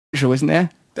isn't there?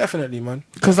 Definitely, man.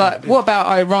 Because like, what about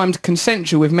I rhymed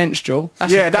consensual with menstrual?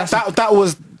 That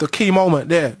was the key moment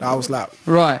there. I was like,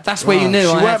 right, that's where you knew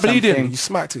I had bleeding. something. You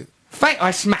smacked it.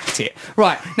 I smacked it.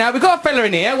 Right, now we've got a fella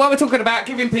in here. While we're talking about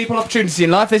giving people opportunities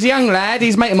in life, there's a young lad,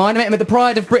 he's a mate of mine. I met him at the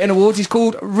Pride of Britain Awards. He's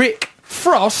called Rick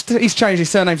Frost. He's changed his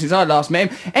surname since I last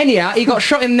met him. Anyhow, he got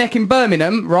shot in the neck in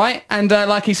Birmingham, right? And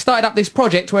like he started up this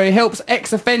project where he helps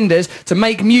ex-offenders to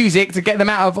make music to get them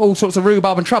out of all sorts of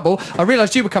rhubarb and trouble. I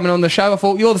realised you were coming on the show. I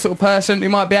thought you're the sort of person who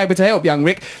might be able to help young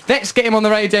Rick. Let's get him on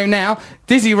the radio now.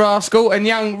 Dizzy Rascal and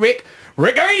young Rick.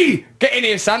 Ricky, get in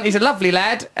here, son. He's a lovely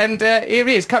lad, and here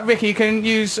he is. Ricky, you can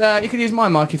use my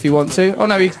mic if you want to. Oh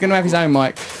no, he's going to have his own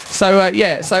mic. So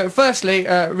yeah. So firstly,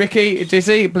 Ricky,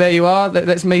 Dizzy, there you are.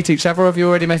 Let's meet each other. Have you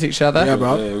already met each other? Yeah,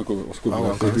 bro. Yeah, what's good?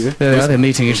 There they are. They're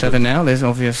meeting each other now. There's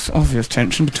obvious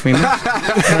tension between them.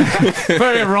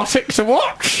 Very erotic to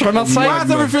watch. I must say. Why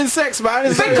is everything sex, man?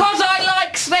 Because I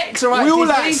like sex, alright? We all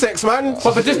like sex, man.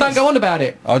 But just don't go on about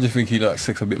it. I just think he likes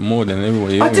sex a bit more than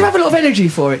everybody. I do have a lot of energy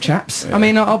for it, chaps. Yeah. I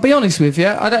mean, I'll be honest with you.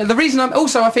 The reason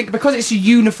I think because it's a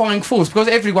unifying force, because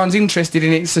everyone's interested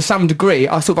in it to some degree,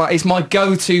 I thought it's my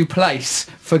go-to place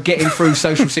for getting through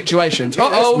social situations.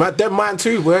 Uh-oh. They're mine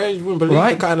too, boy. You wouldn't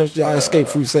believe the kind of I escape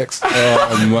through sex.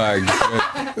 Oh my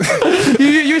God.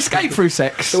 you escape through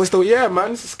sex? So it's yeah,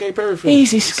 man. It's escape everything.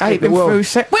 He's escaping through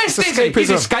sex. Where's Dizzy? He's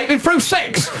escaping through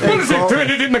sex. What is he doing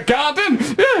it in the garden?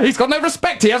 Yeah, he's got no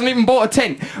respect. He hasn't even bought a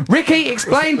tent. Ricky,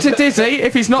 explain to Dizzy,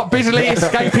 if he's not busily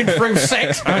escaping through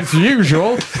sex, as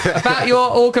usual, about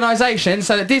your organisation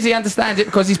so that Dizzy understands it,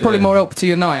 because he's probably more helpful to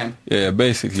you than I am. Yeah,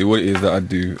 basically what it is that I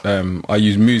do, I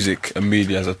use music and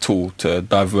media as a tool to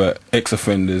divert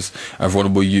ex-offenders and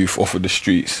vulnerable youth off of the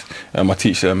streets. I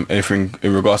teach them everything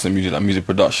in regards to music, like music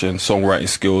production, songwriting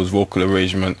skills, vocal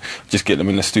arrangement. Just get them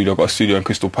in the studio. I've got a studio in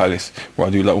Crystal Palace where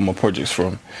I do like all my projects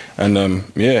from. And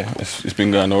yeah, it's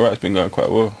been going alright. It's been going quite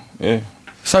well. Yeah.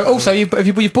 So also you've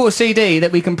bought a CD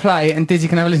that we can play and Dizzy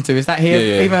can have a listen to. Is that here?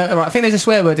 Yeah. Even, right, I think there's a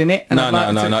swear word in it. No.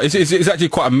 It's actually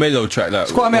quite a mellow track.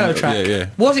 It's quite a mellow track. Yeah.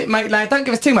 Was it made? Like, don't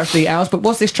give us too much details, but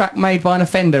was this track made by an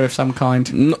offender of some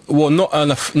kind? Well, not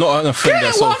an offender.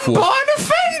 Get one by an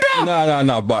offender.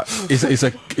 No. But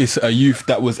it's a youth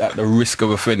that was at the risk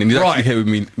of offending. He's actually here with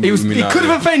me. He could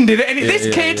have offended, and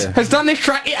this kid has done this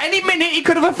track. Any minute he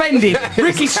could have offended.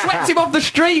 Ricky swept him off the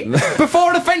street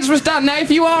before an offence was done. Now, if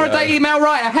you are a Daily Mail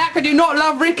writer, how could you not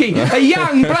love Ricky? A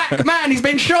young black man. He's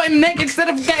been shot in the neck. Instead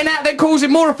of getting out there causing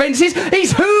more offences,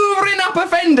 he's hoovering up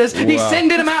offenders. Wow. He's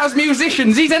sending them out as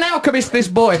musicians. He's an alchemist, this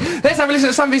boy. Let's have a listen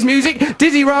to some of his music.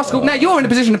 Dizzy Rascal. Now, you're in a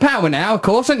position of power now, of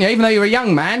course, aren't you? Even though you're a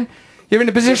young man. You're in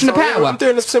a position of power. I'm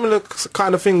doing a similar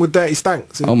kind of thing with Dirty Stank.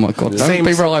 Oh my God! Don't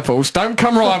be rivals. Don't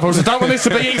come rivals. I don't want this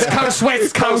to be East Coast,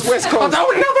 West Coast. I don't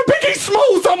want another Biggie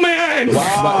Smalls on my hands.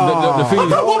 Wow. The thing I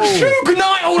don't want Suge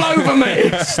Knight all over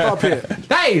me. Stop it.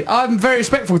 Hey, I'm very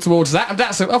respectful towards that.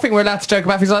 I think we're allowed to joke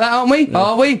about things like that, aren't we?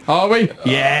 Are we?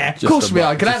 Yeah. Of course we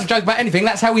are. You're allowed to joke about anything.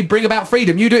 That's how we bring about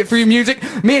freedom. You do it through your music.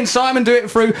 Me and Simon do it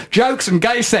through jokes and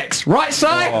gay sex. Right, Si?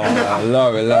 Oh,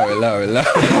 love it.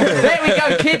 There we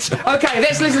go, kids. Okay,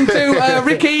 let's listen to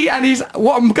Ricky and his,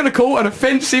 what I'm going to call an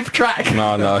offensive track.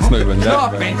 No, it's not even that.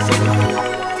 Not offensive.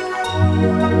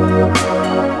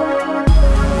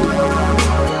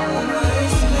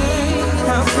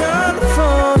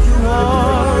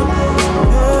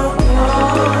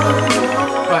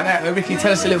 Right now, Ricky,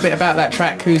 tell us a little bit about that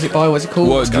track. Who's it by? What's it called?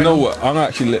 Well, do you know what? I'm going to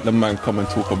actually let the man come and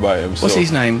talk about it himself. What's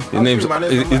his name? His name's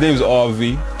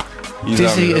RV.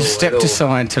 Dizzy has stepped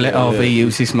aside to let RV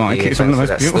use his mic. It's one of the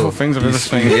most beautiful things I've ever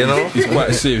seen. You know? He's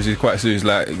quite serious.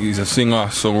 Like, he's a singer,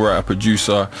 songwriter,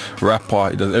 producer, rapper.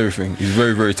 He does everything. He's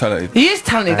very, very talented. He is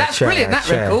talented. That's brilliant, that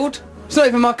record. It's not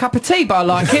even my cup of tea, but I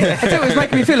like it. I think it's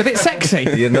making me feel a bit sexy.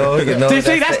 You know.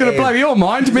 Dizzy, that's going to blow your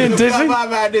mind, me and Dizzy.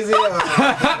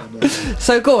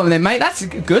 So go on then, mate. That's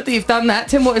good that you've done that.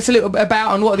 Tim, what it's a little bit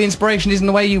about and what the inspiration is and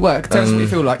the way you work. Tell us what you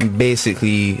feel like.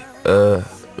 Basically,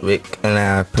 Rick and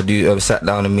I sat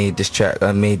down and made this track.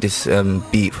 I made this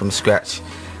beat from scratch,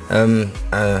 and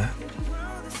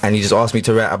he just asked me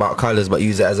to write about colours, but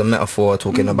use it as a metaphor,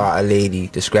 talking about a lady,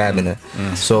 describing her.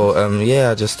 So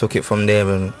yeah, I just took it from there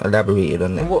and elaborated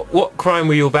on it. What crime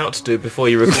were you about to do before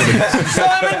you recorded it?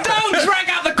 Simon, don't drag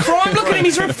out the crime. Look at him.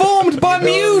 He's reformed by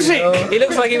music. He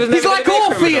looks like he was. He's like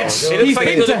Orpheus. He looks like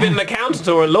he could have been an accountant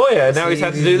or a lawyer. Now he's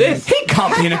had to do this. He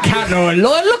can't be an accountant or a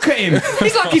lawyer. Look at him.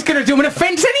 He's like he's going to do an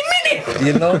offence any minute.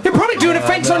 You know. He'll probably do an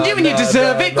offence on you and you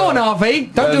deserve it. Go on,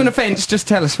 RV. Don't do an offence. Just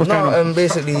tell us what's going on.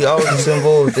 Basically, I was just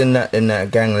involved in that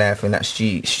gang life and that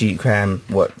street crime.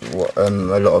 What a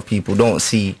lot of people don't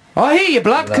see. I hear you,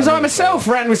 blood, because I myself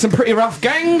ran with some pretty rough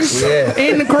gangs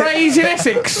in Grays in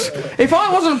Essex. If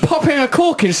I wasn't popping a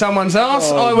cork in someone's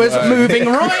ass, I was moving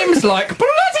rhymes like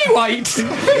bloody weight.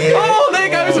 Oh, there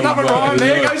goes another rhyme.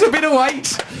 There goes a bit of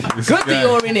weight. Good that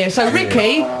you're in here. So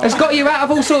Ricky has got you out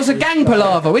of all sorts of gang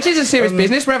palaver, which is a serious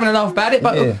business. We're having a laugh about it,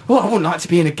 but I wouldn't like to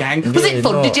be in a gang. Was it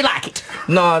fun? Did you like it?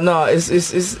 No,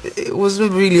 it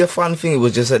wasn't really a fun thing. It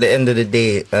was just at the end of the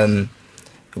day,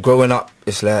 growing up,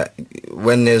 it's like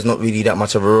when there's not really that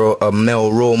much of a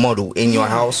male role model in your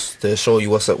house to show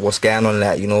you what's going on,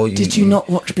 like, you know. Did you not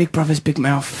watch Big Brother's Big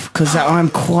Mouth? Because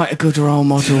I'm quite a good role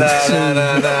model. Nah.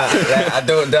 Like, I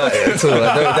don't doubt it at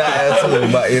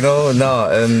all. But you know,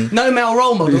 no male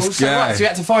role models. So, right, so you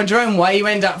had to find your own way. You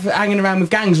end up hanging around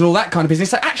with gangs and all that kind of business.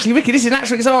 So actually, Ricky, this is an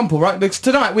actual example, right? Because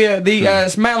tonight we are the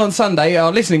Mail on Sunday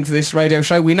are listening to this radio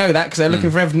show. We know that because they're looking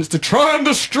for evidence to try and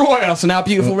destroy us and our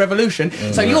beautiful revolution.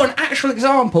 So you're an actual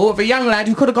example of a young lad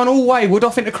who could have gone all wayward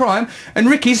off into crime, and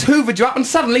Ricky's hoovered you up, and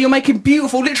suddenly you're making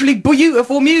beautiful, literally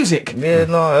beautiful music. Yeah,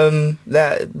 no,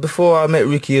 like, before I met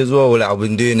Ricky as well, like, I've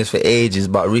been doing this for ages,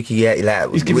 but Ricky, like,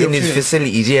 within his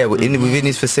facilities, within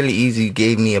his facilities, he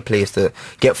gave me a place to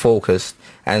get focused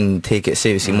and take it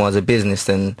seriously more as a business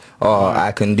than,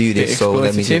 I can do this, so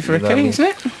let me... For Ricky, isn't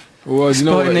it? Well, you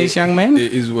know, these young men.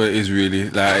 It is what it is, really.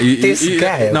 Like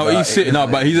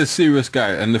but he's a serious guy,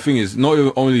 and the thing is, not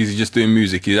only is he just doing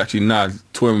music, he's actually now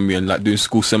touring with me and like doing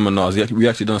school seminars. We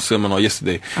actually done a seminar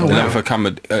yesterday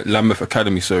at Lambeth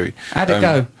Academy. Sorry. How'd it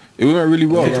go? It went really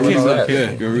well. It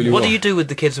went really well. What do you do with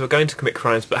the kids who are going to commit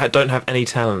crimes but don't have any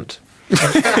talent?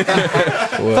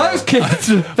 Those kids,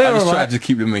 they're I just try to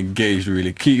keep them engaged,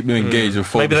 really. Keep them engaged and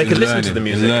focused. Maybe they could listen to the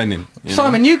music. Learning.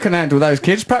 Simon, you can handle those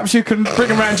kids. Perhaps you can bring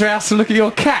them round to your house and look at your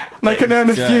cat. They can earn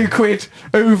a few quid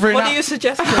over What are you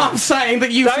suggesting? I'm saying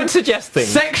that you don't suggest things.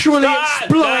 Sexually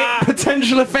exploit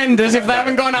potential offenders if they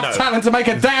haven't got enough talent to make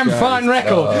a damn fine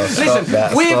record. Listen,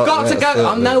 we've got to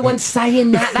go. No one's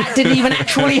saying that. That didn't even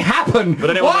actually happen.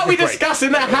 Why are we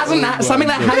discussing that something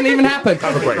that hasn't even happened?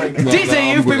 Dizzy,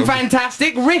 you've been fantastic.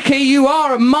 Ricky, you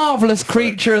are a marvellous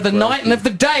creature of the night and of the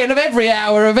day and of every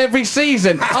hour of every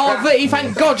season. RV,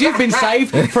 thank God you've been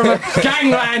saved from a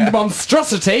gangland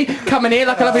monstrosity coming here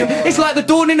like a lovely... It's like the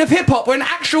dawning of hip-hop when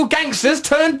actual gangsters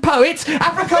turned poets,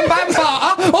 African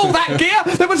bambata, all that gear.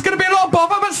 There was going to be a lot of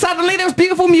bother, but suddenly there was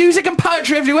beautiful music and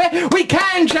poetry everywhere. We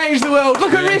can change the world.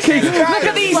 Look at Ricky. Look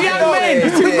at these young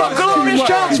men. We've got glorious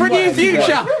chance for a new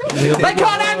future. They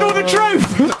can't handle the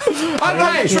truth.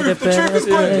 Okay. The truth is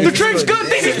good. The truth's good.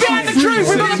 This is behind the truth.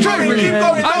 We've got the truth.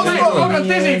 Okay,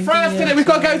 Dizzy, first minute, we've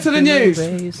got to go to the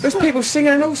news. There's people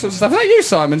singing and all sorts of stuff. Is that you,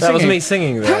 Simon? That was me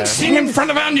singing there. Don't sing in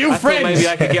front of our new friends. Maybe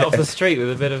I could get off the street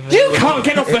with a bit of... You can't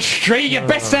get off the street. You're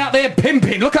best out there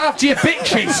pimping. Look after your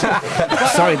bitches.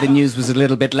 Sorry, the news was a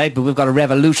little bit late, but we've got a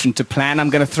revolution to plan. I'm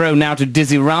going to throw now to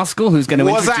Dizzy Rascal, who's going to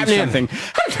introduce something.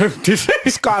 Hello, Dizzy.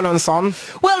 What's going on, son?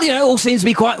 Well, you know, all seems to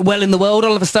be quite well in the world.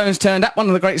 Oliver Stone's turned up, one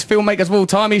of the greatest filmmakers of all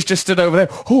time. He's just stood over there.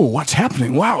 Oh, what's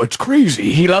happening? Wow, it's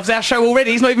crazy. He loves our show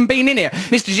already. He's not even been in here.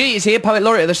 Mr. G is here, poet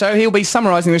laureate of the show. He'll be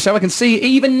summarising the show. I can see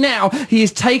even now he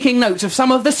is taking notes of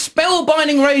some of the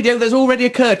spellbinding radio that's already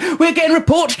occurred. We're getting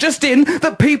reports just in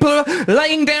that people are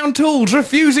laying down tools,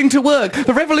 refusing to work.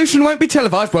 The revolution won't be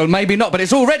televised. Well, maybe not, but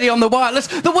it's already on the wireless.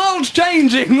 The world's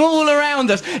changing all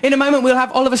around us. In a moment, we'll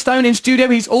have Oliver Stone in studio.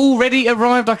 He's already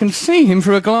arrived. I can see him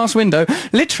through a glass window,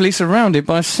 literally surrounded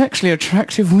by sexually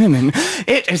attractive women.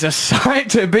 It is a sight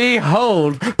to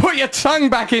behold. Put your tongue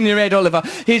back in your head, Oliver.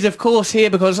 He's, of course, here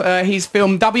because his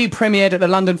film W premiered at the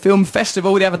London Film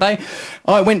Festival the other day.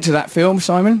 I went to that film,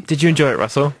 Simon. Did you enjoy it,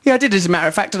 Russell? Yeah, I did, as a matter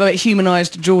of fact, although it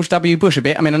humanised George W. Bush a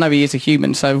bit. I mean, I know he is a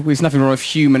human, so there's nothing wrong with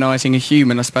humanising a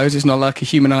human, I suppose. It's not like he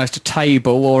humanised a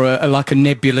table or like a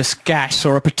nebulous gas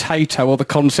or a potato or the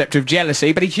concept of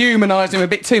jealousy, but he humanised him a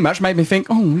bit too much, made me think,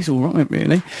 oh, he's all right,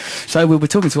 really. So we'll be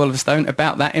talking to Oliver Stone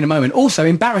about that in a moment. Also,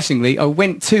 embarrassingly, I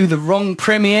went to the wrong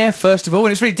premiere, first of all,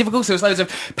 and it's really difficult. So there was loads of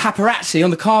paparazzi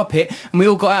on the carpet, and we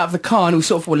all got out of the car, and we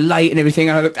sort of were late and everything,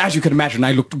 and I looked, as you can imagine,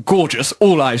 they looked gorgeous.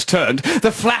 All eyes turned.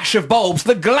 The flash of bulbs,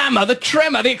 the glamour, the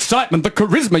tremor, the excitement, the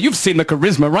charisma. You've seen the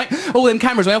charisma, right? All them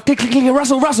cameras went off. Click, click, click,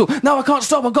 Russell. No, I can't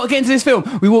stop. I've got to get into this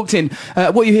film. We walked in.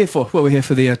 What are you here for? Well, we're here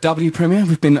for the W premiere.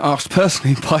 We've been asked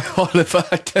personally by Oliver.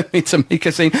 I don't need to make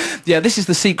a scene. Yeah, this is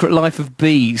The Secret Life of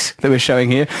Bees that we're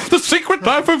showing here. The Secret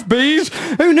Life of Bees?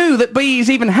 Who Who knew that bees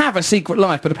even have a secret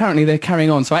life? But apparently they're carrying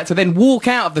on. So I had to then walk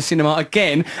out of the cinema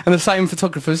again, and the same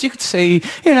photographers, you could see,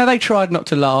 they tried not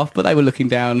to laugh, but they were looking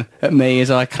down at me as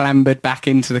I clambered back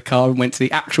into the car and went to the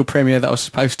actual premiere that I was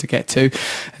supposed to get to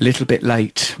a little bit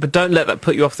late. But don't let that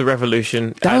put you off the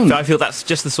revolution. Don't. I feel that's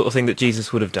just the sort of thing that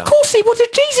Jesus would have done. Of course he would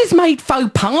have. Jesus made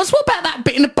faux pas. What about that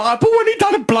bit in the Bible when he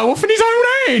done a blow off in his own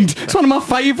hand? It's one of my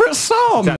favourite psalms.